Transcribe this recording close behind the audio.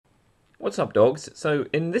What's up, dogs? So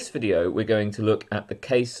in this video we're going to look at the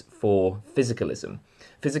case for physicalism.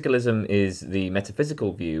 Physicalism is the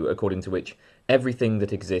metaphysical view according to which everything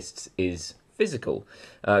that exists is physical.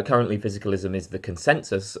 Currently physicalism is the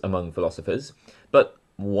consensus among philosophers, but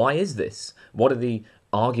why is this? What are the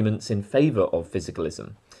arguments in favour of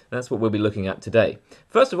physicalism? That's what we'll be looking at today.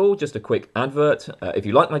 First of all, just a quick advert. If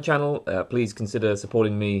you like my channel, please consider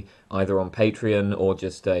supporting me either on Patreon or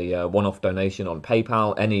just a one-off donation on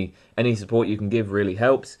PayPal. Any support you can give really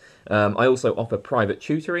helps. I also offer private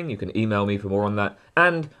tutoring. You can email me for more on that.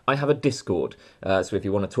 And I have a Discord. So if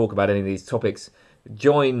you want to talk about any of these topics,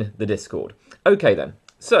 join the Discord. Okay then.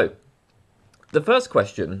 So the first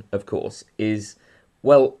question, of course, is,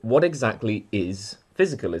 well, what exactly is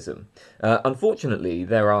physicalism? Unfortunately,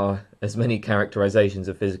 there are as many characterizations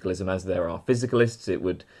of physicalism as there are physicalists. It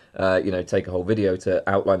would, take a whole video to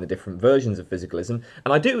outline the different versions of physicalism.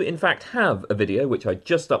 And I do, in fact, have a video which I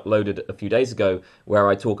just uploaded a few days ago where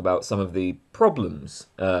I talk about some of the problems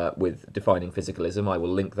with defining physicalism. I will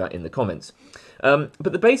link that in the comments. But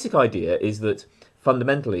the basic idea is that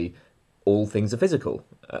fundamentally all things are physical,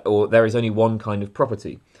 or there is only one kind of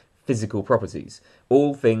property. Physical properties.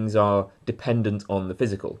 All things are dependent on the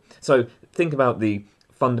physical. So think about the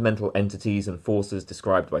fundamental entities and forces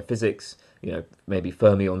described by physics, maybe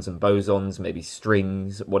fermions and bosons, maybe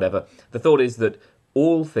strings, whatever. The thought is that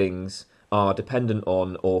all things are dependent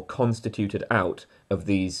on or constituted out of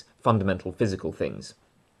these fundamental physical things.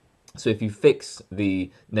 So if you fix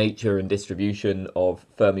the nature and distribution of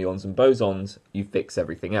fermions and bosons, you fix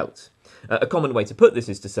everything else. A common way to put this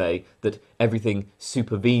is to say that everything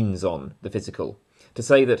supervenes on the physical. To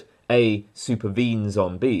say that A supervenes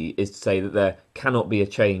on B is to say that there cannot be a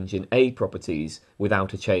change in A properties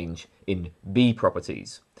without a change in B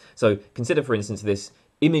properties. So consider, for instance, this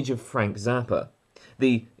image of Frank Zappa.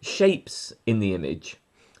 The shapes in the image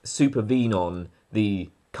supervene on the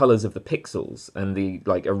colours of the pixels and the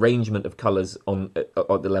arrangement of colours on at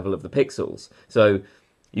the level of the pixels. So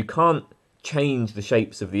you can't change the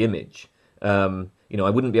shapes of the image. I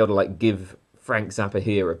wouldn't be able to give Frank Zappa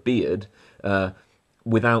here a beard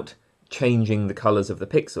without changing the colours of the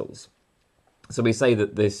pixels. So we say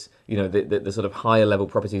that this, the sort of higher level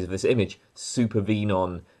properties of this image supervene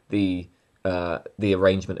on the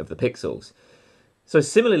arrangement of the pixels. So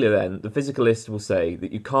similarly then, the physicalist will say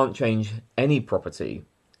that you can't change any property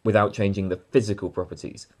without changing the physical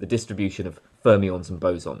properties, the distribution of fermions and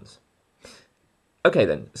bosons. Okay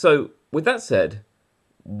then, so with that said,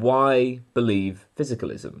 why believe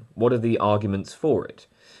physicalism? What are the arguments for it?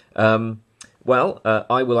 I will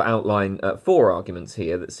outline 4 arguments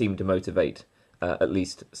here that seem to motivate at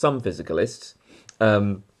least some physicalists.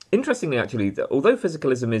 Interestingly, actually, although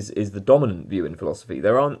physicalism is the dominant view in philosophy,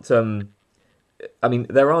 there aren't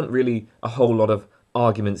really a whole lot of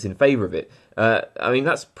arguments in favour of it.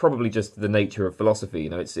 That's probably just the nature of philosophy.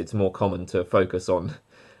 It's more common to focus on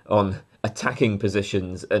attacking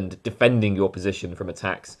positions and defending your position from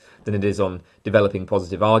attacks than it is on developing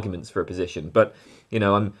positive arguments for a position. But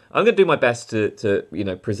I'm going to do my best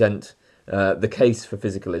to present the case for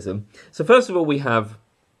physicalism. So first of all, we have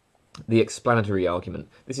the explanatory argument.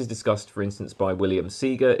 This is discussed, for instance, by William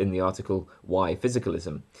Seager in the article Why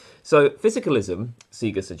Physicalism? So physicalism,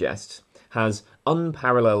 Seager suggests, has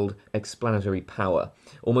unparalleled explanatory power.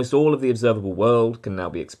 Almost all of the observable world can now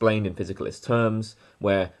be explained in physicalist terms,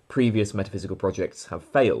 where previous metaphysical projects have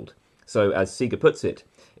failed. So, as Seager puts it,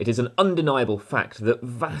 it is an undeniable fact that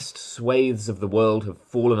vast swathes of the world have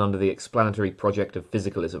fallen under the explanatory project of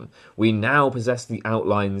physicalism. We now possess the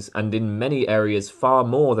outlines, and in many areas far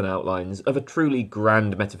more than outlines, of a truly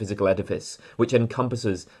grand metaphysical edifice, which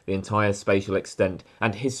encompasses the entire spatial extent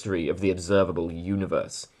and history of the observable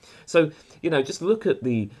universe. So, just look at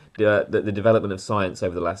the development of science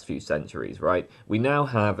over the last few centuries, right? We now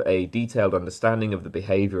have a detailed understanding of the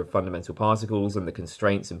behaviour of fundamental particles and the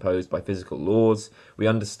constraints imposed by physical laws. We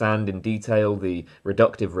understand in detail the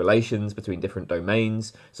reductive relations between different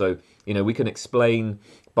domains. So, we can explain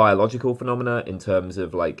biological phenomena in terms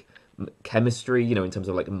of chemistry, in terms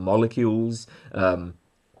of molecules.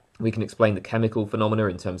 We can explain the chemical phenomena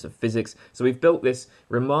in terms of physics. So we've built this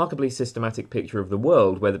remarkably systematic picture of the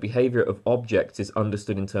world where the behaviour of objects is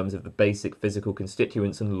understood in terms of the basic physical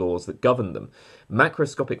constituents and laws that govern them.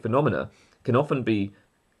 Macroscopic phenomena can often be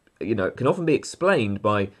explained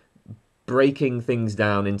by breaking things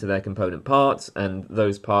down into their component parts, and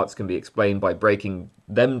those parts can be explained by breaking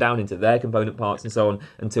them down into their component parts and so on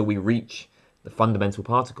until we reach the fundamental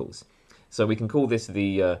particles. So we can call this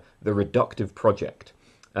the reductive project.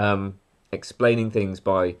 Explaining things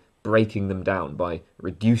by breaking them down, by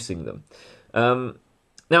reducing them.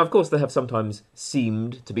 Now, of course, there have sometimes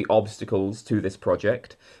seemed to be obstacles to this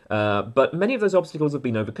project, but many of those obstacles have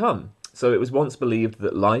been overcome. So it was once believed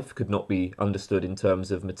that life could not be understood in terms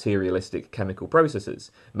of materialistic chemical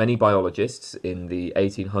processes. Many biologists in the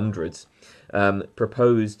 1800s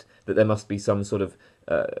proposed that there must be some sort of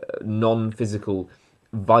non-physical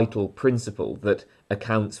vital principle that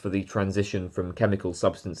accounts for the transition from chemical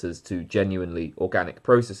substances to genuinely organic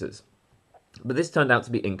processes. But this turned out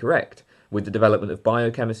to be incorrect, with the development of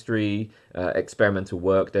biochemistry, experimental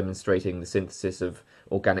work demonstrating the synthesis of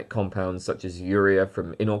organic compounds such as urea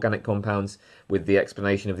from inorganic compounds, with the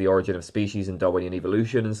explanation of the origin of species and Darwinian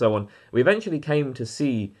evolution and so on. We eventually came to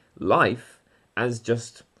see life as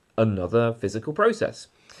just another physical process.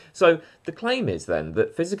 So the claim is then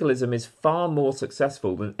that physicalism is far more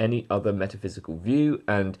successful than any other metaphysical view,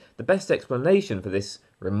 and the best explanation for this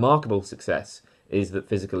remarkable success is that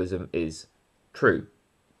physicalism is true.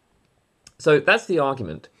 So that's the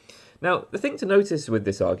argument. Now, the thing to notice with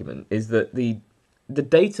this argument is that the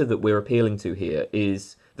data that we're appealing to here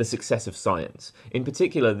is the success of science, in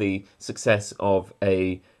particular the success of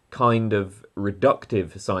a kind of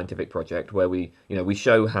reductive scientific project where we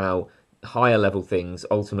show how higher level things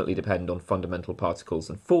ultimately depend on fundamental particles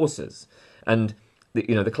and forces. And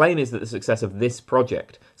the claim is that the success of this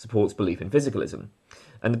project supports belief in physicalism.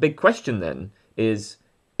 And the big question then is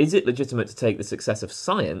it legitimate to take the success of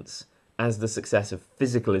science as the success of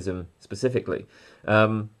physicalism specifically?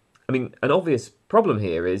 An obvious problem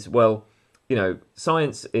here is,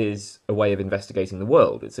 science is a way of investigating the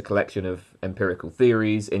world. It's a collection of empirical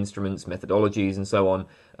theories, instruments, methodologies, and so on.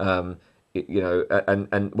 And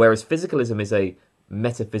whereas physicalism is a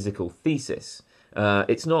metaphysical thesis,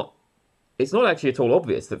 it's not actually at all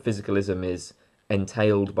obvious that physicalism is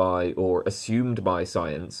entailed by or assumed by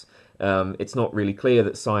science. It's not really clear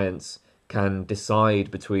that science can decide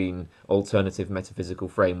between alternative metaphysical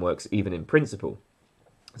frameworks, even in principle.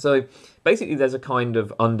 So basically there's a kind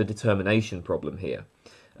of underdetermination problem here.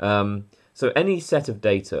 So any set of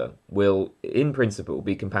data will, in principle,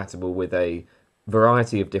 be compatible with a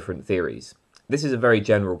variety of different theories. This is a very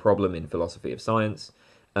general problem in philosophy of science.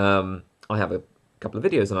 I have a couple of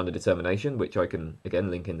videos on underdetermination, which I can, again,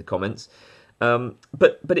 link in the comments.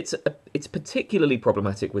 But it's particularly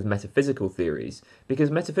problematic with metaphysical theories,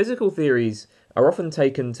 because metaphysical theories are often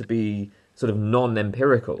taken to be sort of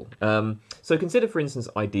non-empirical. So consider, for instance,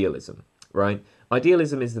 idealism, right?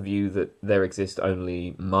 Idealism is the view that there exist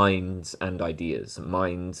only minds and ideas,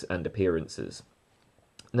 minds and appearances.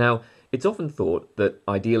 Now, it's often thought that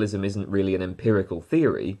idealism isn't really an empirical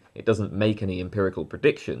theory. It doesn't make any empirical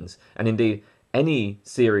predictions, and indeed, any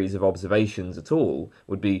series of observations at all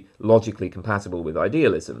would be logically compatible with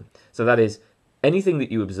idealism. So that is, anything that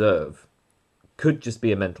you observe could just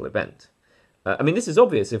be a mental event. This is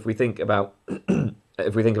obvious if we think about,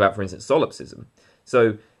 for instance, solipsism.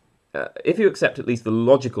 So, if you accept at least the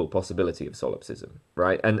logical possibility of solipsism,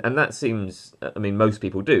 right, and that seems, most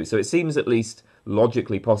people do. So it seems at least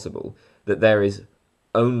logically possible that there is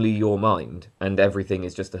only your mind and everything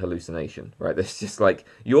is just a hallucination, right? There's just like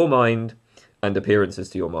your mind and appearances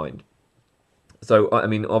to your mind. So,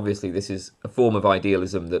 obviously this is a form of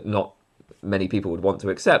idealism that not many people would want to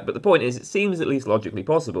accept, but the point is, it seems at least logically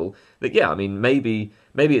possible that, maybe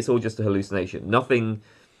it's all just a hallucination. Nothing,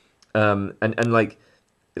 you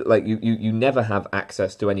never have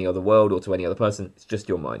access to any other world or to any other person, it's just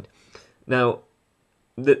your mind. Now,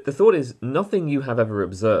 the thought is, nothing you have ever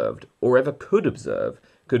observed, or ever could observe,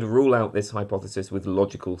 could rule out this hypothesis with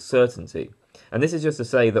logical certainty. And this is just to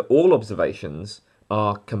say that all observations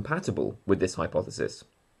are compatible with this hypothesis.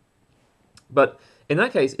 But in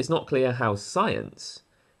that case, it's not clear how science,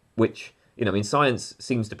 which, science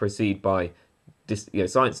seems to proceed by,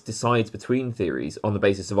 science decides between theories on the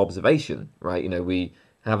basis of observation, right? We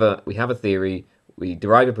have a theory, we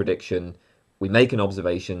derive a prediction, we make an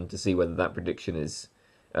observation to see whether that prediction is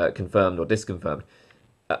confirmed or disconfirmed.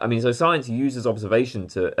 So science uses observation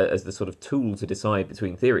as the sort of tool to decide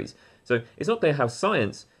between theories. So it's not clear how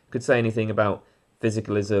science could say anything about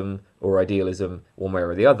physicalism or idealism one way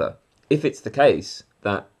or the other, if it's the case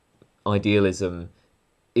that idealism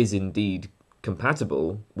is indeed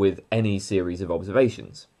compatible with any series of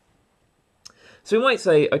observations. So we might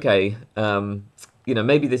say, okay,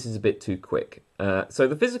 maybe this is a bit too quick. So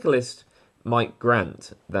the physicalist might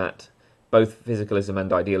grant that both physicalism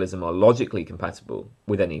and idealism are logically compatible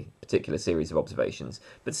with any particular series of observations.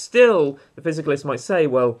 But still, the physicalist might say,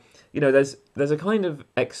 well, there's a kind of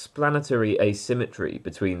explanatory asymmetry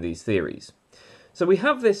between these theories. So we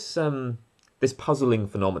have this this puzzling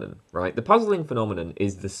phenomenon, right? The puzzling phenomenon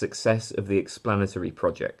is the success of the explanatory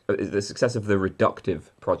project, the success of the reductive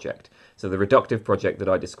project. So the reductive project that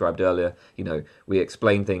I described earlier, we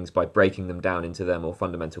explain things by breaking them down into their more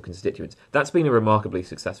fundamental constituents. That's been a remarkably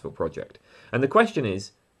successful project. And the question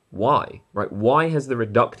is, why, right? Why has the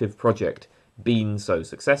reductive project been so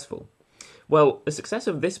successful? Well, the success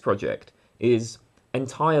of this project is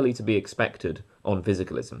entirely to be expected on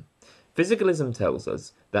physicalism. Physicalism tells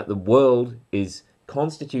us that the world is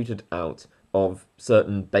constituted out of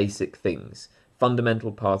certain basic things,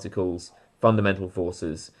 fundamental particles, fundamental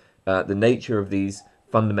forces. The nature of these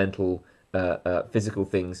fundamental physical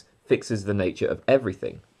things fixes the nature of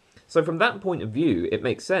everything. So from that point of view, it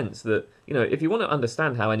makes sense that, if you want to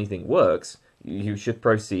understand how anything works, you should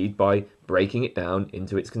proceed by breaking it down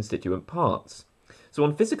into its constituent parts. So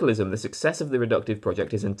on physicalism, the success of the reductive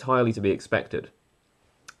project is entirely to be expected.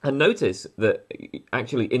 And notice that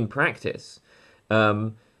actually in practice,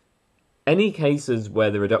 any cases where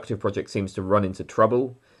the reductive project seems to run into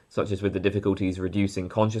trouble, such as with the difficulties reducing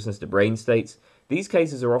consciousness to brain states, these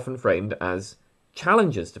cases are often framed as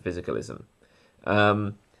challenges to physicalism.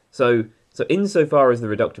 So insofar as the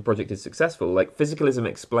reductive project is successful, physicalism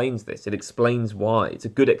explains this. It explains why. It's a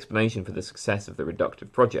good explanation for the success of the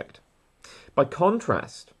reductive project. By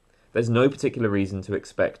contrast, there's no particular reason to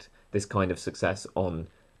expect this kind of success on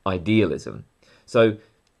idealism. So,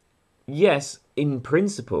 yes, in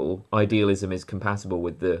principle, idealism is compatible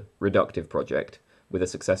with the reductive project, with a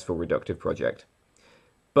successful reductive project.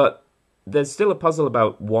 But there's still a puzzle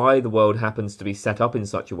about why the world happens to be set up in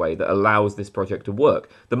such a way that allows this project to work.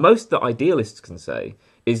 The most that idealists can say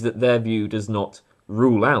is that their view does not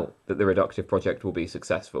rule out that the reductive project will be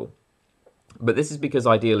successful. But this is because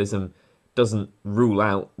idealism doesn't rule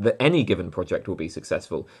out that any given project will be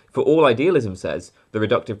successful. For all idealism says, the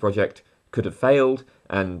reductive project could have failed,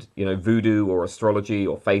 and voodoo or astrology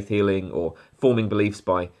or faith healing or forming beliefs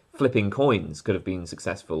by flipping coins could have been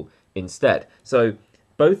successful instead. So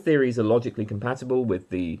both theories are logically compatible with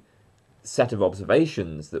the set of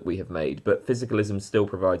observations that we have made, but physicalism still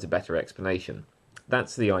provides a better explanation.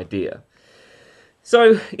 That's the idea.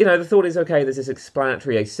 So, the thought is, okay, there's this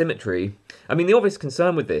explanatory asymmetry. I mean, the obvious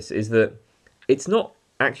concern with this is that it's not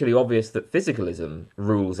actually obvious that physicalism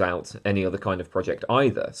rules out any other kind of project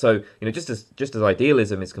either. So, just as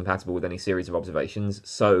idealism is compatible with any series of observations,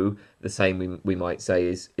 so the same we might say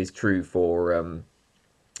is true for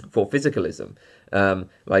physicalism.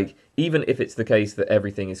 Even if it's the case that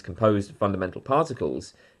everything is composed of fundamental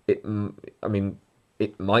particles, it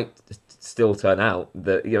might still turn out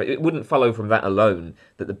that it wouldn't follow from that alone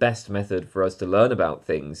that the best method for us to learn about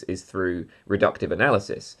things is through reductive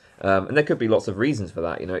analysis, and there could be lots of reasons for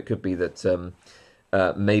that. It could be that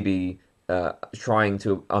maybe trying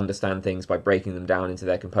to understand things by breaking them down into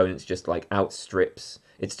their components just outstrips.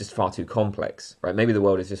 It's just far too complex, right? Maybe the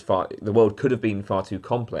world could have been far too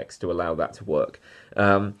complex to allow that to work.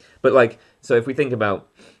 So if we think about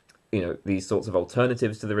these sorts of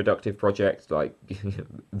alternatives to the reductive project, like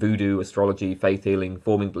voodoo, astrology, faith healing,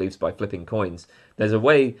 forming beliefs by flipping coins, there's a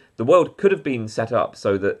way the world could have been set up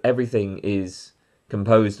so that everything is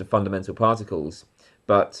composed of fundamental particles,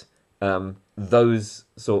 but those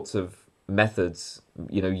sorts of methods,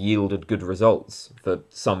 yielded good results for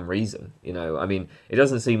some reason. It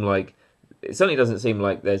certainly doesn't seem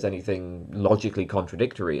like there's anything logically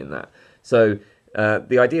contradictory in that. So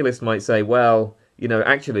the idealist might say, well,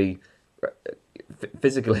 actually,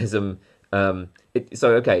 physicalism.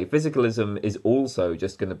 Physicalism is also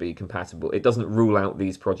just going to be compatible. It doesn't rule out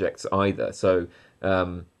these projects either. So,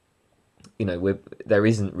 there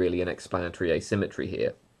isn't really an explanatory asymmetry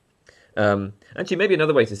here. Actually, maybe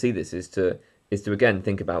another way to see this is to again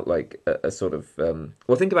think about a sort of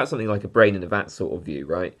think about something like a brain in a vat sort of view,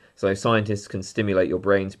 right? So scientists can stimulate your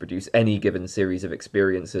brain to produce any given series of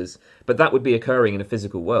experiences, but that would be occurring in a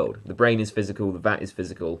physical world. The brain is physical, the vat is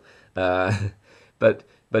physical, but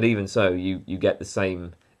even so, you get the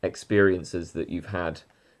same experiences that you've had,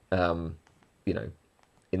 in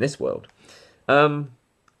this world.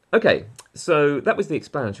 Okay, so that was the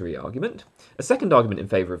explanatory argument. A second argument in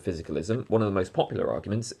favour of physicalism, one of the most popular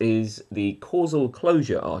arguments, is the causal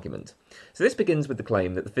closure argument. So this begins with the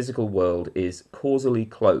claim that the physical world is causally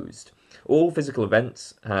closed. All physical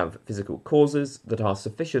events have physical causes that are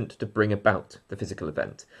sufficient to bring about the physical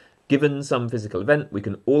event. Given some physical event, we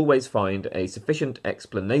can always find a sufficient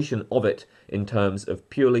explanation of it in terms of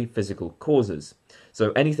purely physical causes.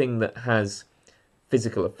 So anything that has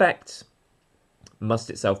physical effects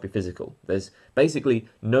must itself be physical. There's basically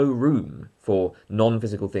no room for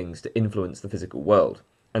non-physical things to influence the physical world.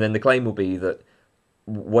 And then the claim will be that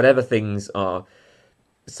whatever things are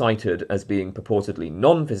cited as being purportedly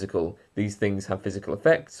non-physical, these things have physical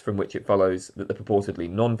effects, from which it follows that the purportedly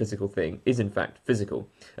non-physical thing is in fact physical.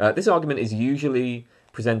 This argument is usually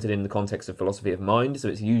presented in the context of philosophy of mind, so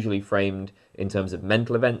it's usually framed in terms of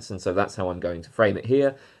mental events, and so that's how I'm going to frame it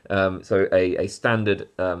here. So a standard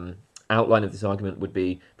outline of this argument would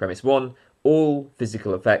be: premise 1, all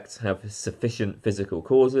physical effects have sufficient physical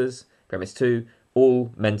causes. Premise 2,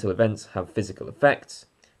 all mental events have physical effects.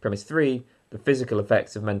 Premise 3, the physical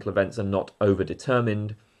effects of mental events are not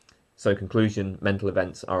overdetermined. So conclusion, mental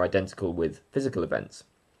events are identical with physical events.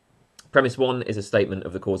 Premise 1 is a statement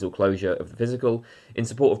of the causal closure of the physical. In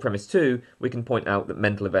support of premise 2, we can point out that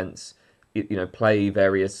mental events play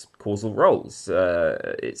various causal roles.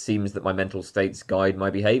 It seems that my mental states guide my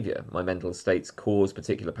behaviour. My mental states cause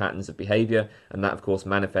particular patterns of behaviour, and that of course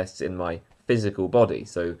manifests in my physical body,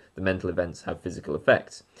 so the mental events have physical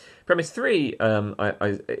effects. Premise 3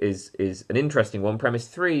 is an interesting one. Premise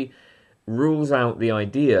 3 rules out the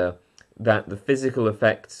idea that the physical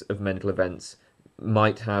effects of mental events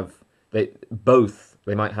might have both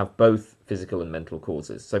physical and mental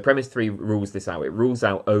causes. So premise 3 rules this out. It rules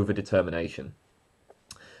out overdetermination.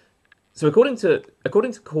 So according to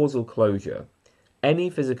causal closure, any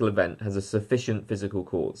physical event has a sufficient physical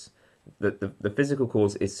cause. The physical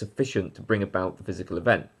cause is sufficient to bring about the physical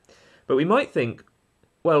event. But we might think,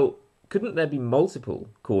 well, couldn't there be multiple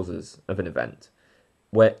causes of an event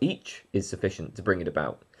where each is sufficient to bring it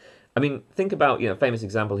about? I mean, think about, a famous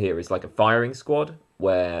example here is like a firing squad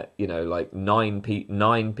where, like nine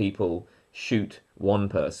people shoot one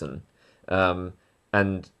person.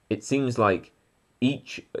 And it seems like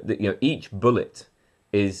each bullet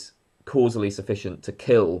is causally sufficient to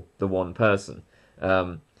kill the one person.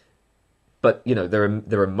 But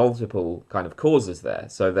there are multiple kind of causes there.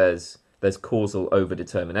 So there's causal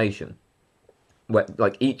overdetermination, where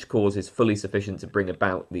like each cause is fully sufficient to bring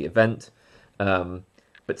about the event,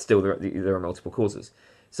 but still there are multiple causes.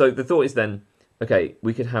 So the thought is then, okay,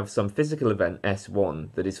 we could have some physical event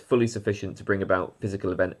S1 that is fully sufficient to bring about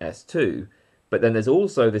physical event S2, but then there's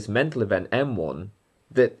also this mental event M1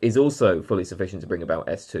 that is also fully sufficient to bring about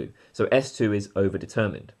S2. So S2 is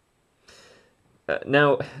overdetermined.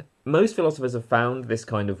 Now, most philosophers have found this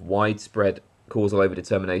kind of widespread causal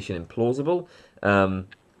overdetermination implausible.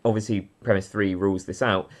 Obviously, premise 3 rules this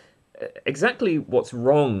out. Exactly what's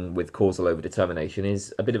wrong with causal overdetermination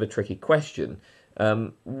is a bit of a tricky question.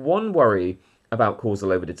 One worry about causal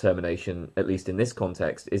overdetermination, at least in this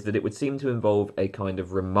context, is that it would seem to involve a kind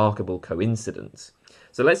of remarkable coincidence.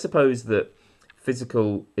 So let's suppose that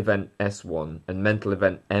physical event S1 and mental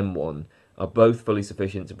event M1 are both fully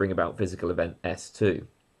sufficient to bring about physical event S2.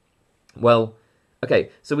 Well, okay,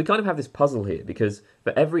 so we kind of have this puzzle here, because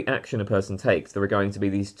for every action a person takes, there are going to be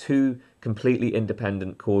these two completely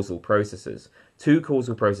independent causal processes, two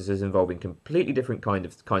causal processes involving completely different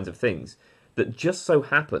kinds of things that just so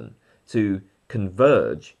happen to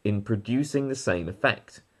converge in producing the same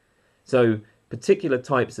effect. So particular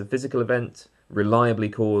types of physical event reliably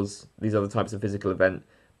cause these other types of physical event,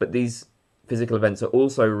 but these physical events are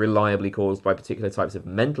also reliably caused by particular types of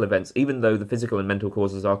mental events, even though the physical and mental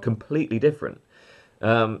causes are completely different.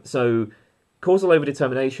 So causal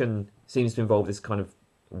overdetermination seems to involve this kind of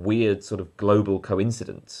weird sort of global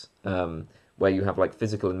coincidence, where you have like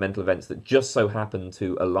physical and mental events that just so happen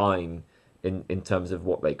to align in terms of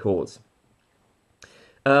what they cause.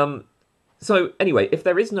 So anyway, if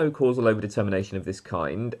there is no causal overdetermination of this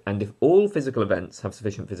kind, and if all physical events have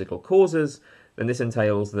sufficient physical causes, then this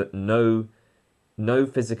entails that no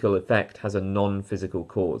physical effect has a non-physical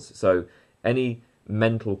cause. So any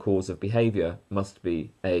mental cause of behaviour must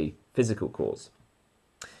be a physical cause.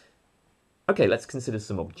 Okay, let's consider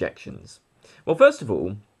some objections. Well, first of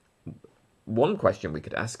all, one question we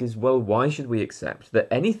could ask is, well, why should we accept that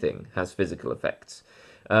anything has physical effects?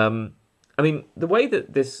 I mean, the way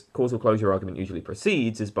that this causal closure argument usually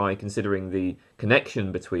proceeds is by considering the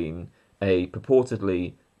connection between a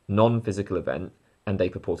purportedly non-physical event and a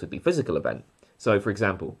purportedly physical event. So, for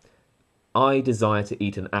example, I desire to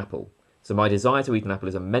eat an apple. So my desire to eat an apple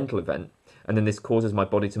is a mental event, and then this causes my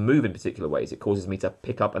body to move in particular ways. It causes me to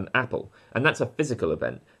pick up an apple, and that's a physical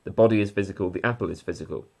event. The body is physical, the apple is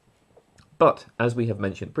physical. But, as we have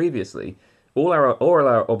mentioned previously, all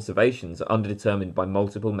our observations are underdetermined by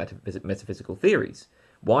multiple metaphysical theories.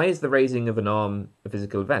 Why is the raising of an arm a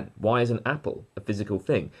physical event? Why is an apple a physical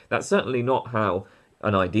thing? That's certainly not how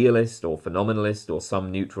an idealist or phenomenalist or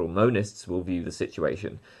some neutral monists will view the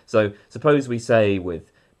situation. So suppose we say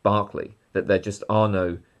with Berkeley that there just are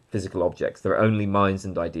no physical objects, there are only minds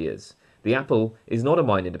and ideas. The apple is not a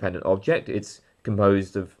mind-independent object, it's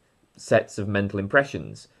composed of sets of mental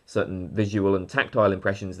impressions, certain visual and tactile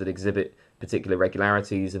impressions that exhibit particular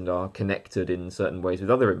regularities and are connected in certain ways with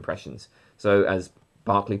other impressions. So as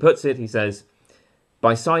Berkeley puts it, he says,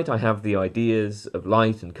 by sight I have the ideas of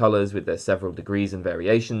light and colours with their several degrees and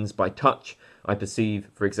variations. By touch I perceive,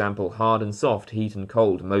 for example, hard and soft, heat and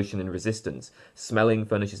cold, motion and resistance. Smelling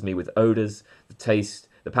furnishes me with odours,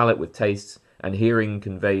 the palate with tastes, and hearing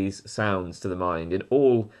conveys sounds to the mind in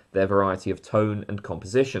all their variety of tone and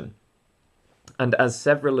composition. And as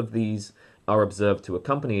several of these are observed to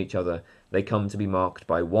accompany each other, they come to be marked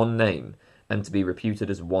by one name, and to be reputed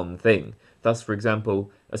as one thing. Thus, for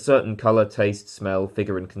example, a certain colour, taste, smell,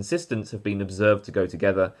 figure, and consistence have been observed to go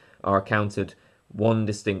together, are accounted one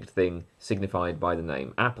distinct thing signified by the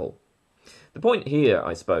name apple. The point here,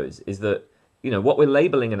 I suppose, is that what we're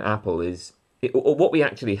labelling an apple is, or what we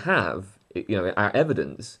actually have, our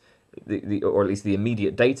evidence, or at least the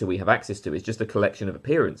immediate data we have access to, is just a collection of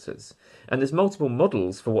appearances. And there's multiple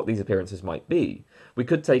models for what these appearances might be. We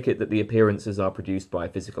could take it that the appearances are produced by a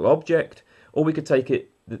physical object, or we could take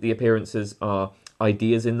it that the appearances are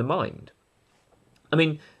ideas in the mind. I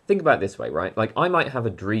mean, think about it this way, right? Like, I might have a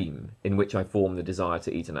dream in which I form the desire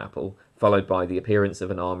to eat an apple, followed by the appearance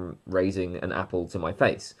of an arm raising an apple to my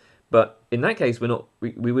face. But in that case,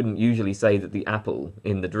 we wouldn't usually say that the apple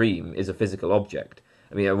in the dream is a physical object.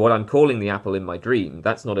 I mean, what I'm calling the apple in my dream,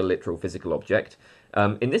 that's not a literal physical object.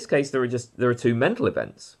 In this case, there are two mental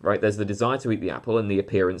events, right? There's the desire to eat the apple and the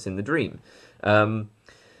appearance in the dream.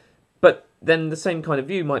 But then the same kind of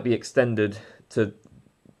view might be extended to,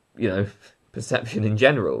 perception in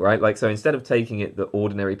general, right? Like, so instead of taking it that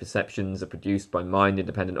ordinary perceptions are produced by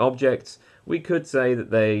mind-independent objects, we could say that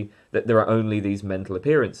there are only these mental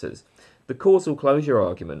appearances. The causal closure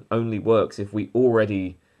argument only works if we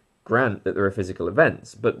already grant that there are physical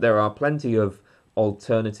events, but there are plenty of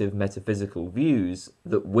alternative metaphysical views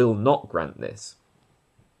that will not grant this.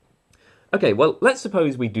 Okay, well, let's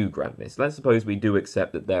suppose we do grant this. Let's suppose we do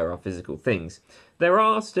accept that there are physical things. There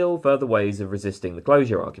are still further ways of resisting the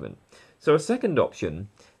closure argument. So a second option,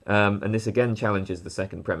 and this again challenges the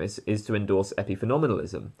second premise, is to endorse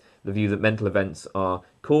epiphenomenalism, the view that mental events are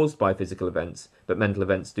caused by physical events, but mental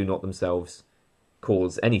events do not themselves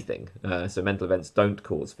cause anything. So mental events don't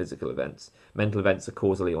cause physical events. Mental events are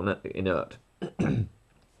causally inert.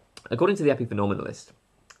 According to the epiphenomenalist,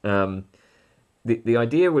 the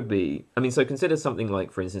idea would be, so consider something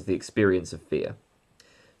like, for instance, the experience of fear.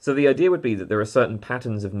 So the idea would be that there are certain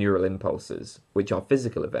patterns of neural impulses, which are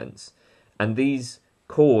physical events, and these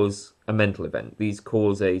cause a mental event. These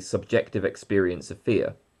cause a subjective experience of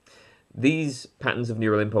fear. These patterns of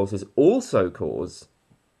neural impulses also cause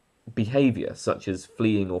behavior, such as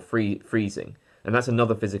fleeing or freezing, and that's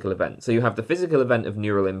another physical event. So you have the physical event of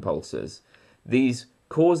neural impulses. These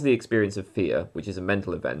cause the experience of fear, which is a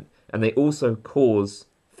mental event, and they also cause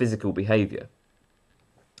physical behavior.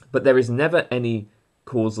 But there is never any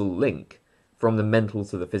causal link from the mental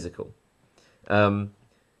to the physical. And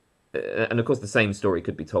of course the same story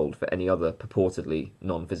could be told for any other purportedly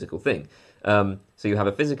non-physical thing. So you have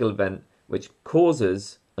a physical event which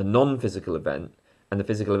causes a non-physical event, and the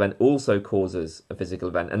physical event also causes a physical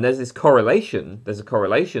event. And there's a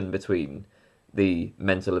correlation between the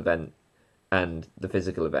mental event and the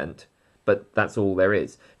physical event, but that's all there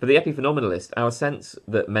is. For the epiphenomenalist, our sense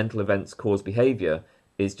that mental events cause behavior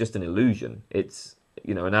is just an illusion. It's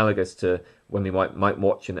analogous to when we might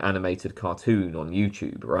watch an animated cartoon on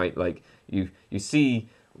YouTube, right? Like you see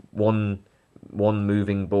one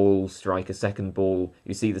moving ball strike a second ball,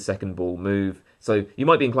 you see the second ball move. So you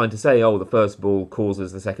might be inclined to say, oh, the first ball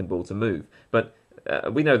causes the second ball to move, but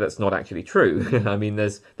we know that's not actually true. I mean,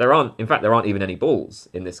 there aren't even any balls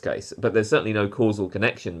in this case, but there's certainly no causal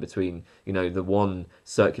connection between the one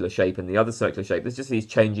circular shape and the other circular shape. There's just these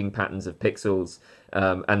changing patterns of pixels,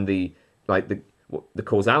 and the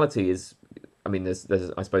causality is,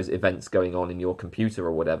 there's I suppose events going on in your computer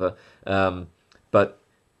or whatever, but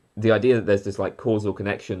the idea that there's this causal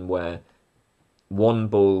connection where one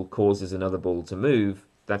ball causes another ball to move,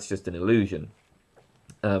 that's just an illusion.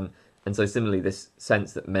 And so similarly, this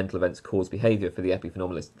sense that mental events cause behavior for the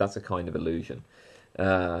epiphenomenalist, that's a kind of illusion.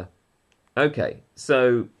 Okay,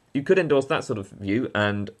 so you could endorse that sort of view,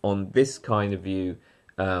 and on this kind of view,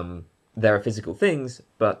 there are physical things,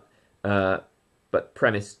 but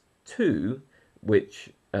premise 2, which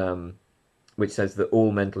says that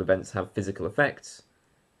all mental events have physical effects,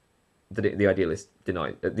 the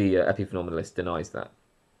epiphenomenalist denies that.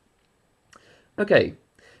 Okay,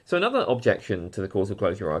 so another objection to the causal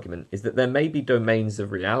closure argument is that there may be domains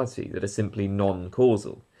of reality that are simply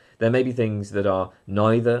non-causal. There may be things that are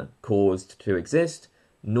neither caused to exist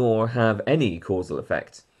nor have any causal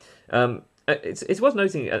effects. It's worth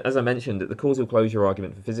noting, as I mentioned, that the causal closure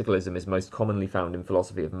argument for physicalism is most commonly found in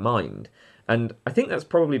philosophy of mind. And I think that's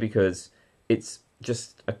probably because it's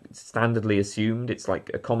just standardly assumed. It's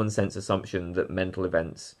like a common sense assumption that mental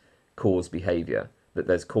events cause behaviour, that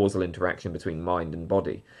there's causal interaction between mind and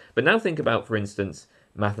body. But now think about, for instance,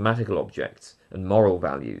 mathematical objects and moral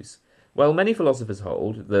values. Well, many philosophers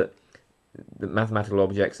hold that mathematical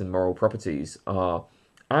objects and moral properties are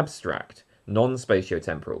abstract,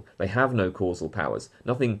 non-spatiotemporal. They have no causal powers.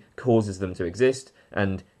 Nothing causes them to exist,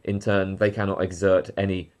 and in turn, they cannot exert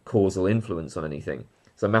any causal influence on anything.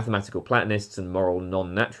 So mathematical Platonists and moral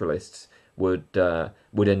non-naturalists would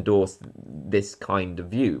endorse this kind of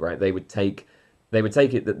view, right? They would take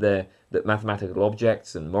it that mathematical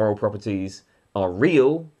objects and moral properties are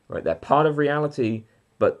real, right? They're part of reality,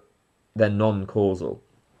 but they're non-causal.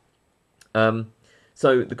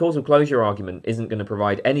 So the causal closure argument isn't going to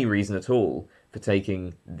provide any reason at all for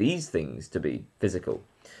taking these things to be physical.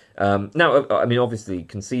 Now, I mean, obviously,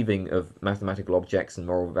 conceiving of mathematical objects and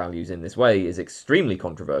moral values in this way is extremely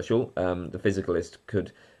controversial. The physicalist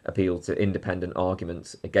could appeal to independent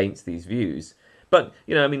arguments against these views. But,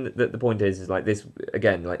 you know, I mean, the point is like this,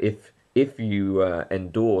 again, like if you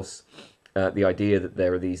endorse the idea that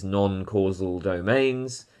there are these non-causal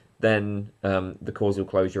domains, then the causal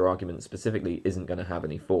closure argument specifically isn't going to have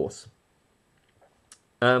any force.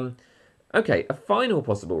 Okay, a final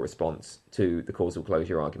possible response to the causal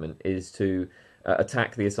closure argument is to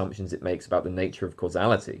attack the assumptions it makes about the nature of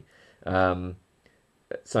causality.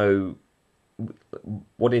 So,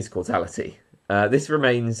 what is causality? This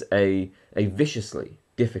remains a viciously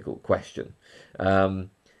difficult question.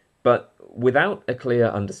 But without a clear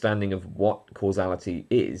understanding of what causality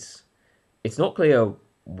is, it's not clear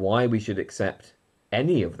why we should accept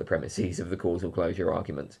any of the premises of the causal closure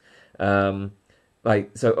argument. So,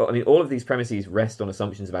 I mean, all of these premises rest on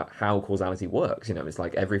assumptions about how causality works. You know, it's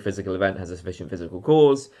like every physical event has a sufficient physical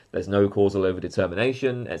cause, there's no causal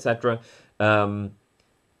overdetermination, etc.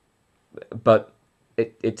 But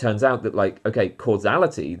it turns out that, like, okay,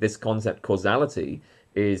 causality, this concept causality,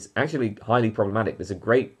 is actually highly problematic. There's a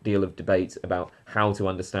great deal of debate about how to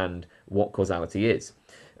understand what causality is.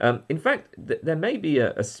 In fact, there may be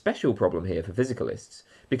a special problem here for physicalists,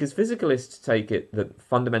 because physicalists take it that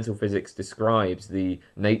fundamental physics describes the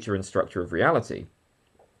nature and structure of reality,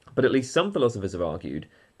 but at least some philosophers have argued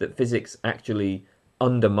that physics actually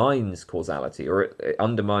undermines causality, or it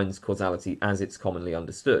undermines causality as it's commonly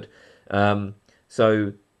understood.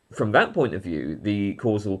 So from that point of view, the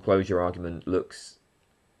causal closure argument looks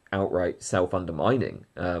outright self-undermining.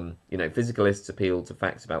 You know, physicalists appeal to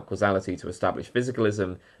facts about causality to establish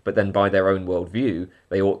physicalism, but then by their own worldview,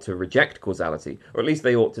 they ought to reject causality, or at least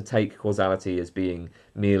they ought to take causality as being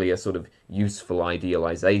merely a sort of useful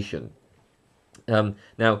idealization.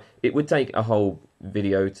 Now, it would take a whole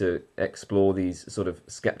video to explore these sort of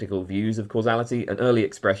skeptical views of causality. An early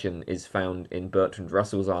expression is found in Bertrand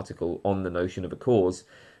Russell's article on the notion of a cause.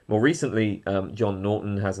 More recently, John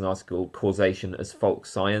Norton has an article, Causation as Folk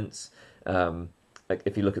Science.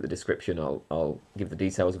 If you look at the description, I'll give the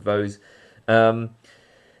details of those. I'll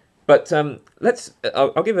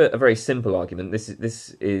give a very simple argument. This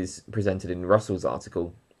is presented in Russell's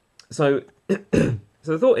article. So, so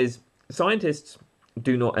the thought is, scientists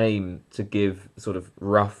do not aim to give sort of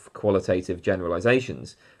rough qualitative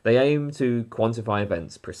generalizations. They aim to quantify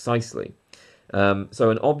events precisely. So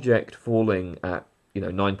an object falling at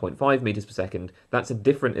 9.5 meters per second, that's a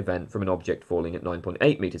different event from an object falling at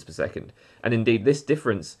 9.8 meters per second. And indeed, this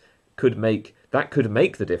difference could make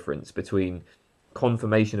the difference between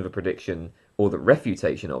confirmation of a prediction or the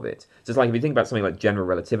refutation of it. So it's like if you think about something like general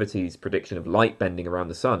relativity's prediction of light bending around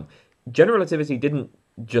the sun. General relativity didn't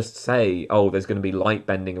just say, oh, there's going to be light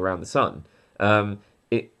bending around the sun.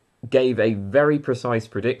 It gave a very precise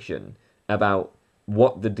prediction about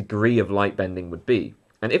what the degree of light bending would be.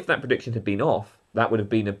 And if that prediction had been off, that would have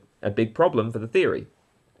been a big problem for the theory.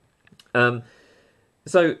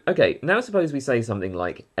 So, okay, now suppose we say something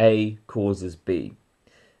like A causes B.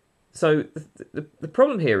 So the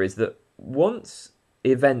problem here is that once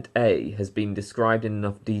event A has been described in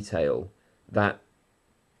enough detail that,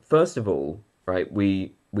 first of all, right,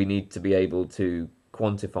 we need to be able to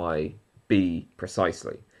quantify B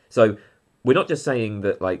precisely. So we're not just saying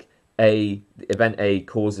that, like, event A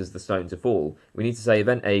causes the stone to fall. We need to say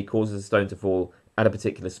event A causes the stone to fall at a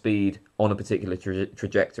particular speed on a particular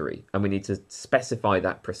trajectory, and we need to specify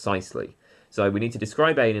that precisely. So we need to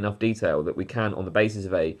describe A in enough detail that we can, on the basis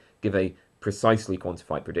of A, give a precisely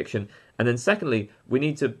quantified prediction. And then secondly, we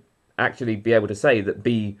need to actually be able to say that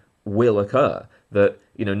B will occur, that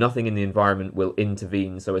nothing in the environment will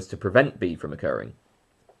intervene so as to prevent B from occurring.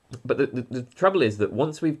 But the trouble is that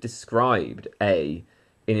once we've described A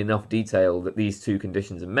in enough detail that these two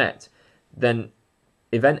conditions are met, then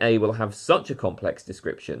event A will have such a complex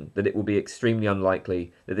description that it will be extremely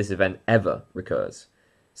unlikely that this event ever recurs.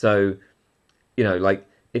 So, like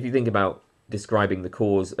if you think about describing the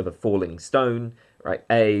cause of a falling stone, right?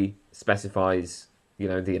 A specifies,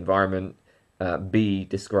 the environment. B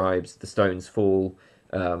describes the stone's fall.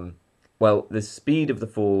 Well, the speed of the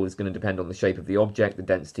fall is going to depend on the shape of the object, the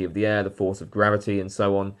density of the air, the force of gravity, and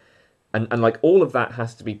so on. And like all of that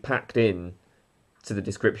has to be packed in to the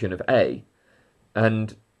description of A.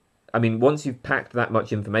 And I mean, once you've packed that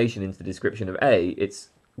much information into the description of A, it's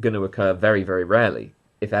going to occur very, very rarely,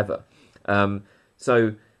 if ever.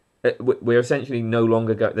 So we're essentially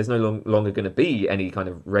there's no longer going to be any kind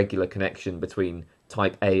of regular connection between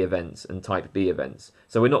type A events and type B events.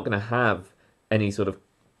 So we're not going to have any sort of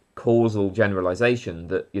causal generalization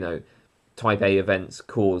that, type A events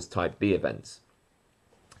cause type B events.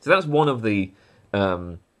 So that's one of the,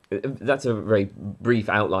 that's a very brief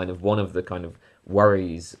outline of one of the kind of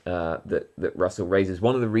worries that Russell raises.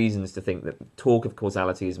 One of the reasons to think that talk of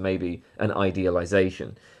causality is maybe an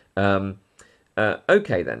idealization.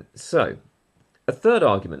 Okay then, so a third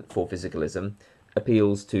argument for physicalism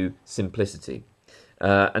appeals to simplicity.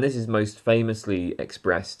 And this is most famously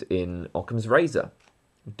expressed in Occam's razor.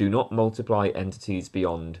 Do not multiply entities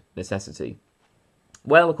beyond necessity.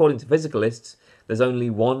 Well, according to physicalists, there's only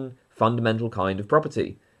one fundamental kind of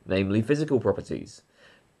property, namely physical properties.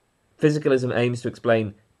 Physicalism aims to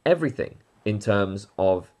explain everything in terms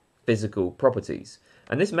of physical properties.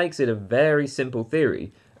 And this makes it a very simple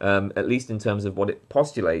theory, at least in terms of what it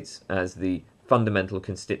postulates as the fundamental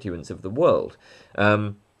constituents of the world.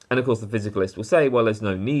 And of course, the physicalist will say, well, there's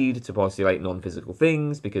no need to postulate non-physical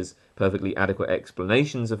things because perfectly adequate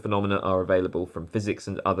explanations of phenomena are available from physics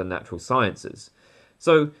and other natural sciences.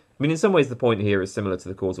 So, I mean, in some ways, the point here is similar to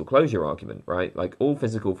the causal closure argument, right? Like, all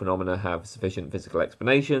physical phenomena have sufficient physical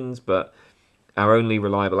explanations, but our only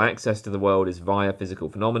reliable access to the world is via physical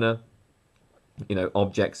phenomena.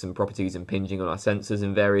 Objects and properties impinging on our senses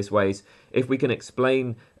in various ways. If we can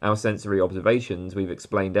explain our sensory observations, we've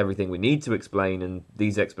explained everything we need to explain, and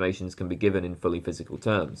these explanations can be given in fully physical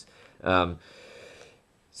terms.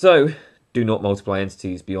 So, do not multiply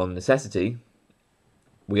entities beyond necessity.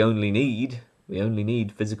 We only need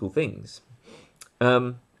physical things.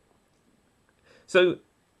 So,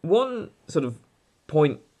 one sort of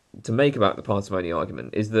point to make about the parsimony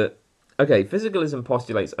argument is that okay, physicalism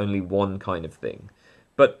postulates only one kind of thing,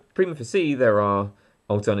 but prima facie there are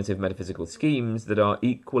alternative metaphysical schemes that are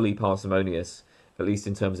equally parsimonious, at least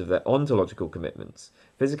in terms of their ontological commitments.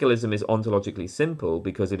 Physicalism is ontologically simple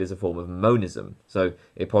because it is a form of monism, so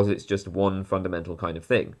it posits just one fundamental kind of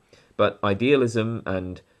thing. But idealism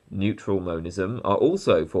and neutral monism are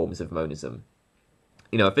also forms of monism.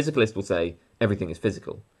 A physicalist will say everything is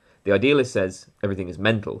physical. The idealist says everything is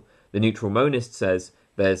mental. The neutral monist says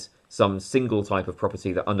there's some single type of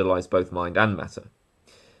property that underlies both mind and matter.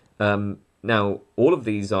 Now, all of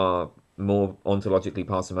these are more ontologically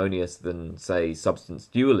parsimonious than, say, substance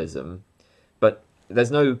dualism, but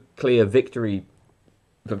there's no clear victory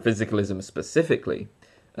for physicalism specifically,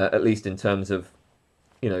 at least in terms of,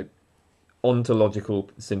 ontological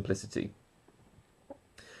simplicity.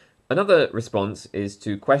 Another response is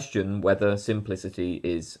to question whether simplicity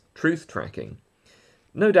is truth-tracking.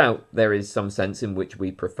 No doubt there is some sense in which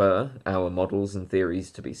we prefer our models and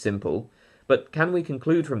theories to be simple, but can we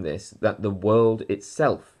conclude from this that the world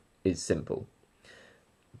itself is simple?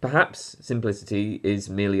 Perhaps simplicity is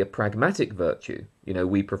merely a pragmatic virtue.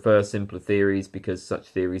 We prefer simpler theories because such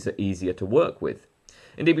theories are easier to work with.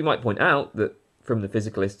 Indeed, we might point out that from the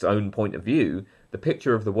physicalist's own point of view, the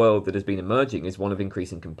picture of the world that has been emerging is one of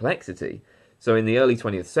increasing complexity. So in the early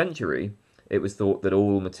 20th century, it was thought that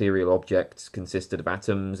all material objects consisted of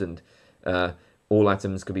atoms, and all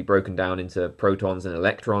atoms could be broken down into protons and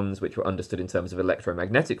electrons, which were understood in terms of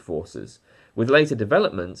electromagnetic forces. With later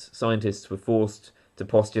developments, scientists were forced to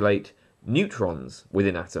postulate neutrons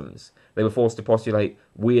within atoms. They were forced to postulate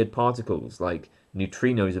weird particles like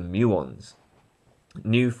neutrinos and muons,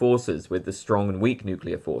 new forces with the strong and weak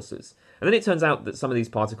nuclear forces. And then it turns out that some of these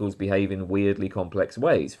particles behave in weirdly complex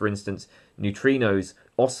ways. For instance, neutrinos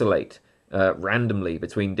oscillate randomly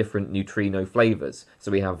between different neutrino flavors.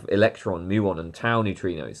 So we have electron, muon, and tau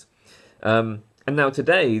neutrinos. And now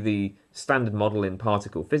today, the standard model in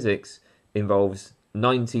particle physics involves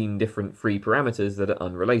 19 different free parameters that are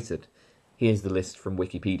unrelated. Here's the list from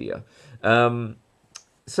Wikipedia.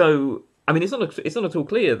 So, I mean, it's not at all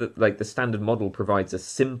clear that the standard model provides a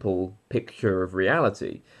simple picture of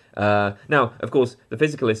reality. Now, of course, the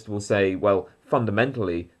physicalist will say, well,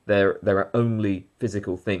 fundamentally there are only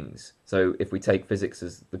physical things. So if we take physics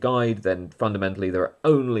as the guide, then fundamentally there are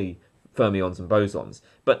only fermions and bosons.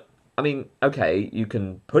 But I mean, okay, you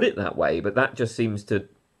can put it that way, but that just seems to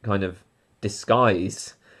kind of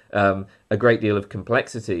disguise a great deal of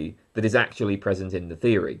complexity that is actually present in the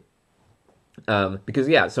theory. Because,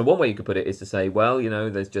 yeah, so one way you could put it is to say, well,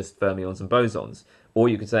 there's just fermions and bosons. Or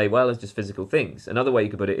you could say, well, there's just physical things. Another way you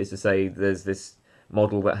could put it is to say there's this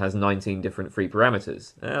model that has 19 different free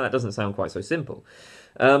parameters. That doesn't sound quite so simple.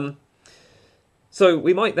 So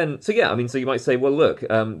we might then, so you might say, well, look,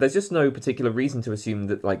 there's just no particular reason to assume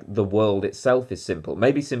that like the world itself is simple.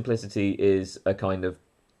 Maybe simplicity is a kind of,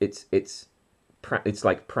 it's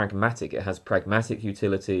like pragmatic. It has pragmatic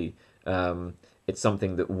utility. It's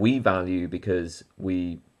something that we value because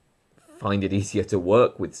we find it easier to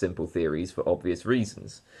work with simple theories for obvious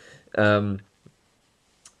reasons.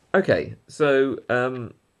 Okay, so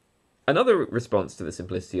another response to the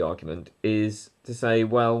simplicity argument is to say,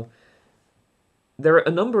 well, there are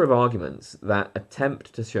a number of arguments that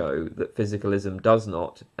attempt to show that physicalism does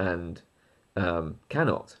not and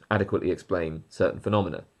cannot adequately explain certain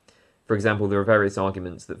phenomena. For example, there are various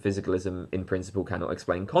arguments that physicalism in principle cannot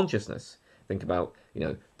explain consciousness. Think about,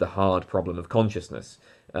 the hard problem of consciousness,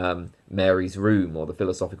 Mary's room, or the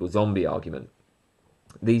philosophical zombie argument.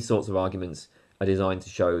 These sorts of arguments are designed to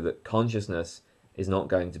show that consciousness is not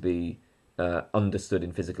going to be understood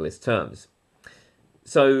in physicalist terms.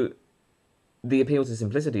 So the appeal to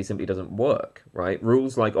simplicity simply doesn't work, right?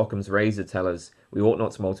 Rules like Occam's razor tell us we ought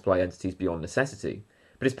not to multiply entities beyond necessity.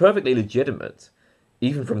 But it's perfectly legitimate,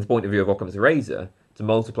 even from the point of view of Occam's razor, to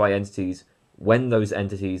multiply entities when those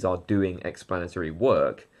entities are doing explanatory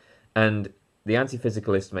work. And the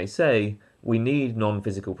anti-physicalist may say, we need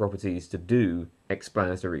non-physical properties to do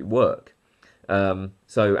explanatory work.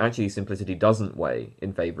 So actually simplicity doesn't weigh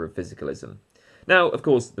in favour of physicalism. Now, of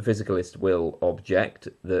course, the physicalist will object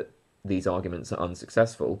that these arguments are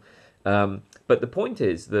unsuccessful. But the point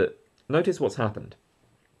is that, notice what's happened.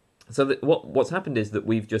 So that what's happened is that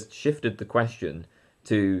we've just shifted the question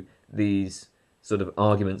to these sort of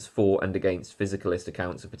arguments for and against physicalist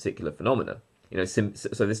accounts of particular phenomena.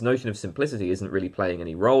 So this notion of simplicity isn't really playing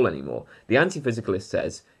any role anymore. The anti-physicalist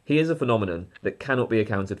says, here's a phenomenon that cannot be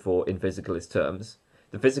accounted for in physicalist terms.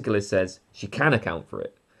 The physicalist says she can account for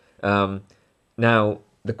it. Now,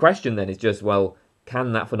 the question then is just, well,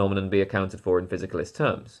 can that phenomenon be accounted for in physicalist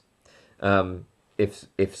terms?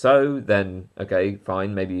 If so, then okay,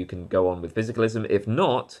 fine, maybe you can go on with physicalism. If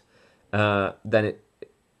not, then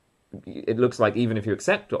it looks like even if you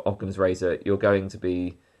accept Occam's razor, you're going to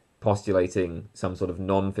be postulating some sort of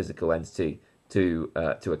non-physical entity to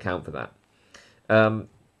account for that.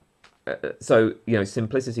 So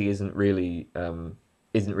simplicity isn't really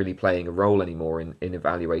playing a role anymore in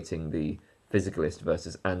evaluating the physicalist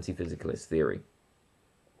versus anti-physicalist theory.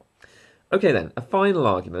 Okay then, a final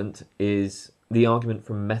argument is the argument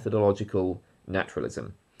from methodological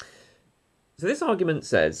naturalism. So this argument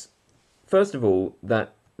says, first of all,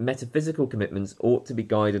 that metaphysical commitments ought to be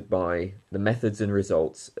guided by the methods and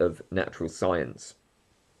results of natural science.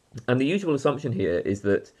 And the usual assumption here is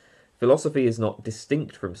that philosophy is not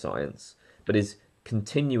distinct from science, but is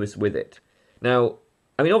continuous with it. Now,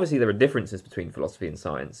 I mean, obviously there are differences between philosophy and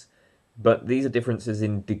science, but these are differences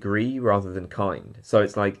in degree rather than kind. So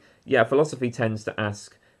it's like, yeah, philosophy tends to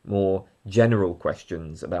ask more general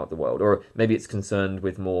questions about the world, or maybe it's concerned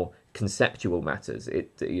with more conceptual matters.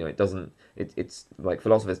 It's like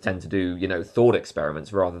philosophers tend to do, thought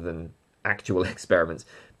experiments rather than actual experiments.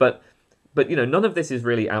 But none of this is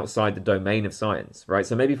really outside the domain of science, right?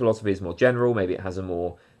 So maybe philosophy is more general, maybe it has a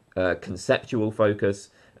more conceptual focus,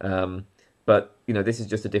 but this is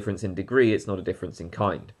just a difference in degree, it's not a difference in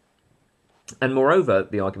kind. And moreover,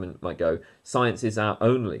 the argument might go, science is our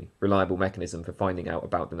only reliable mechanism for finding out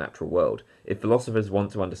about the natural world. If philosophers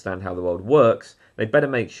want to understand how the world works, they'd better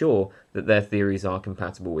make sure that their theories are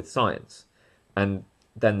compatible with science. And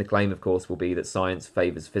then the claim, of course, will be that science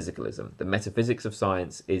favours physicalism. The metaphysics of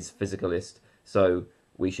science is physicalist, so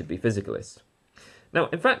we should be physicalist. Now,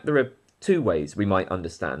 in fact, there are two ways we might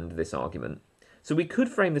understand this argument. So we could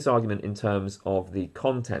frame this argument in terms of the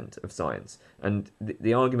content of science, and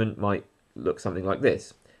the argument might look something like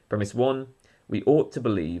this. Premise 1, we ought to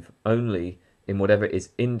believe only in whatever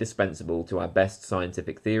is indispensable to our best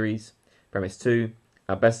scientific theories. Premise 2,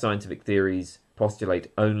 our best scientific theories postulate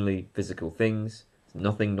only physical things,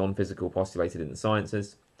 nothing non-physical postulated in the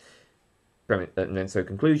sciences. And then so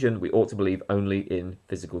conclusion, we ought to believe only in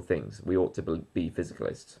physical things. We ought to be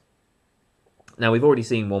physicalists. Now we've already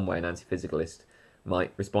seen one way an anti-physicalist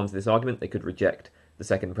might respond to this argument. They could reject the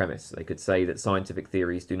second premise. They could say that scientific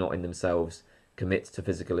theories do not in themselves commit to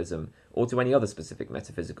physicalism or to any other specific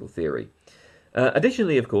metaphysical theory.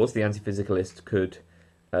 Additionally, of course, the anti-physicalist could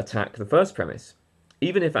attack the first premise.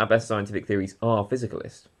 Even if our best scientific theories are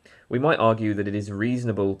physicalist, we might argue that it is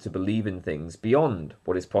reasonable to believe in things beyond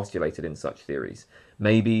what is postulated in such theories.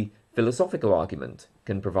 Maybe philosophical argument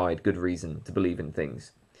can provide good reason to believe in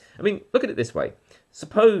things. I mean, look at it this way.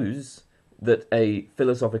 Suppose that a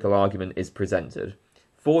philosophical argument is presented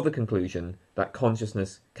for the conclusion that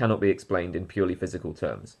consciousness cannot be explained in purely physical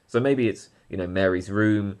terms. So maybe it's, Mary's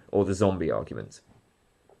room or the zombie argument.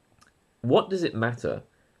 What does it matter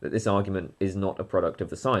that this argument is not a product of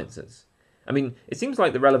the sciences? I mean, it seems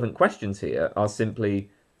like the relevant questions here are simply,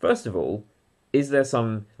 first of all, is there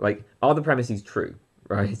some, are the premises true,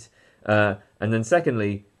 right? And then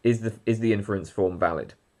secondly, is the inference form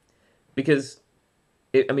valid? Because,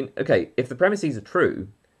 if the premises are true,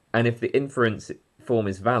 and if the inference form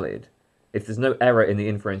is valid, if there's no error in the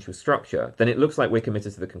inferential structure, then it looks like we're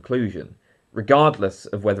committed to the conclusion, regardless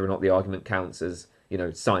of whether or not the argument counts as,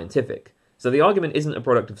 scientific. So the argument isn't a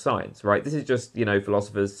product of science, right? This is just,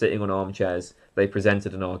 philosophers sitting on armchairs. They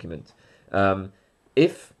presented an argument.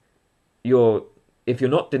 If you're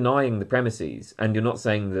not denying the premises and you're not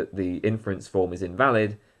saying that the inference form is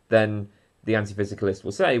invalid, then the anti-physicalist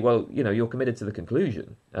will say, well, you're committed to the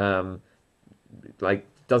conclusion.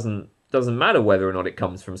 Doesn't matter whether or not it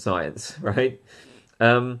comes from science, right?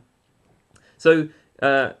 So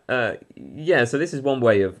this is one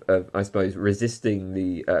way of I suppose, resisting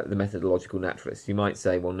the methodological naturalists. You might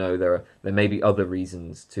say, well, no, there may be other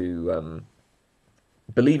reasons to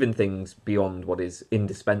believe in things beyond what is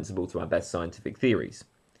indispensable to our best scientific theories.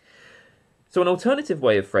 So an alternative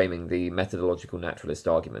way of framing the methodological naturalist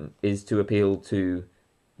argument is to appeal to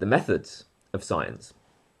the methods of science.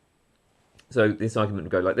 So this argument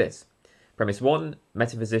would go like this. Premise 1,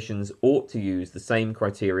 metaphysicians ought to use the same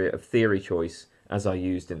criteria of theory choice as are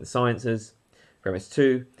used in the sciences. Premise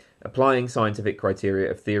 2, applying scientific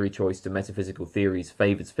criteria of theory choice to metaphysical theories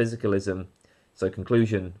favours physicalism. So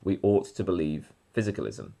conclusion, we ought to believe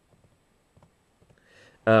physicalism.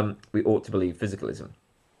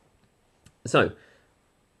 So,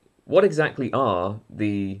 what exactly are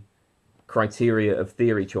the criteria of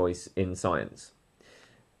theory choice in science?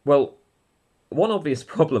 Well, one obvious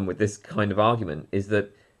problem with this kind of argument is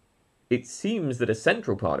that it seems that a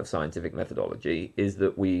central part of scientific methodology is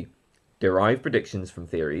that we derive predictions from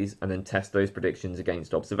theories and then test those predictions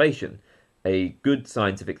against observation. A good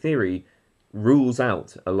scientific theory rules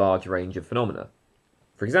out a large range of phenomena.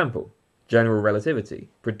 For example, general relativity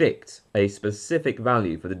predicts a specific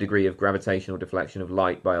value for the degree of gravitational deflection of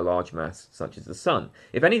light by a large mass such as the sun.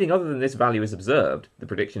 If anything other than this value is observed, the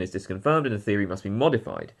prediction is disconfirmed and the theory must be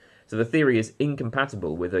modified. So the theory is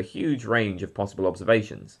incompatible with a huge range of possible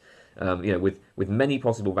observations, with many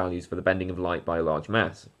possible values for the bending of light by a large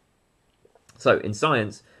mass. So in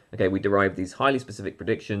science, we derive these highly specific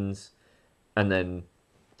predictions and then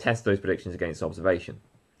test those predictions against observation.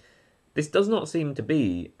 This does not seem to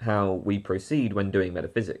be how we proceed when doing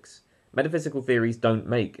metaphysics. Metaphysical theories don't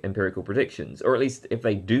make empirical predictions, or at least if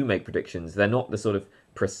they do make predictions, they're not the sort of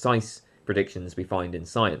precise predictions we find in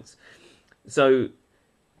science. So,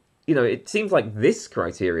 it seems like this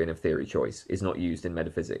criterion of theory choice is not used in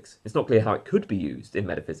metaphysics. It's not clear how it could be used in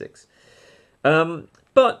metaphysics.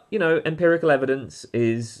 But, empirical evidence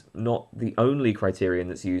is not the only criterion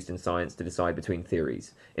that's used in science to decide between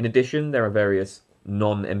theories. In addition, there are various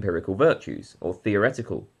non-empirical virtues, or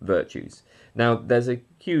theoretical virtues. Now, there's a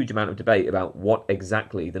huge amount of debate about what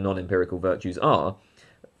exactly the non-empirical virtues are.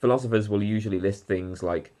 Philosophers will usually list things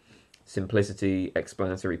like simplicity,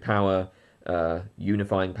 explanatory power,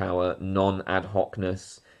 unifying power, non-ad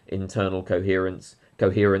hocness, internal coherence,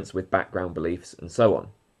 coherence with background beliefs, and so on.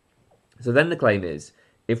 So then the claim is,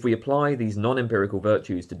 if we apply these non-empirical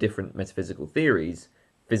virtues to different metaphysical theories,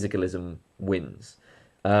 physicalism wins.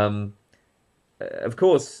 Of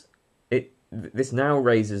course, this now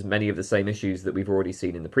raises many of the same issues that we've already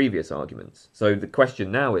seen in the previous arguments. So the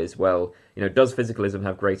question now is, well, does physicalism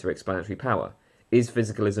have greater explanatory power? Is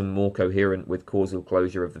physicalism more coherent with causal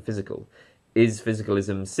closure of the physical? Is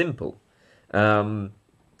physicalism simple?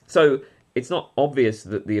 So it's not obvious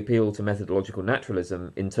that the appeal to methodological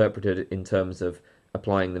naturalism, interpreted in terms of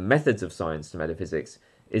applying the methods of science to metaphysics,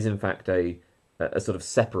 is in fact a sort of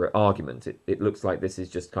separate argument. It looks like this is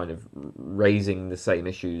just kind of raising the same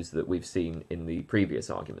issues that we've seen in the previous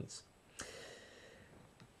arguments.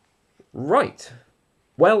 Right.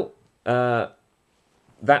 Well,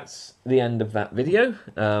 that's the end of that video,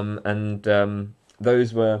 and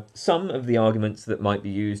those were some of the arguments that might be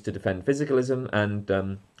used to defend physicalism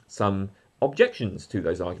and some objections to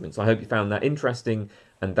those arguments. I hope you found that interesting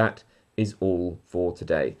and that is all for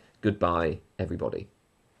today. Goodbye, everybody.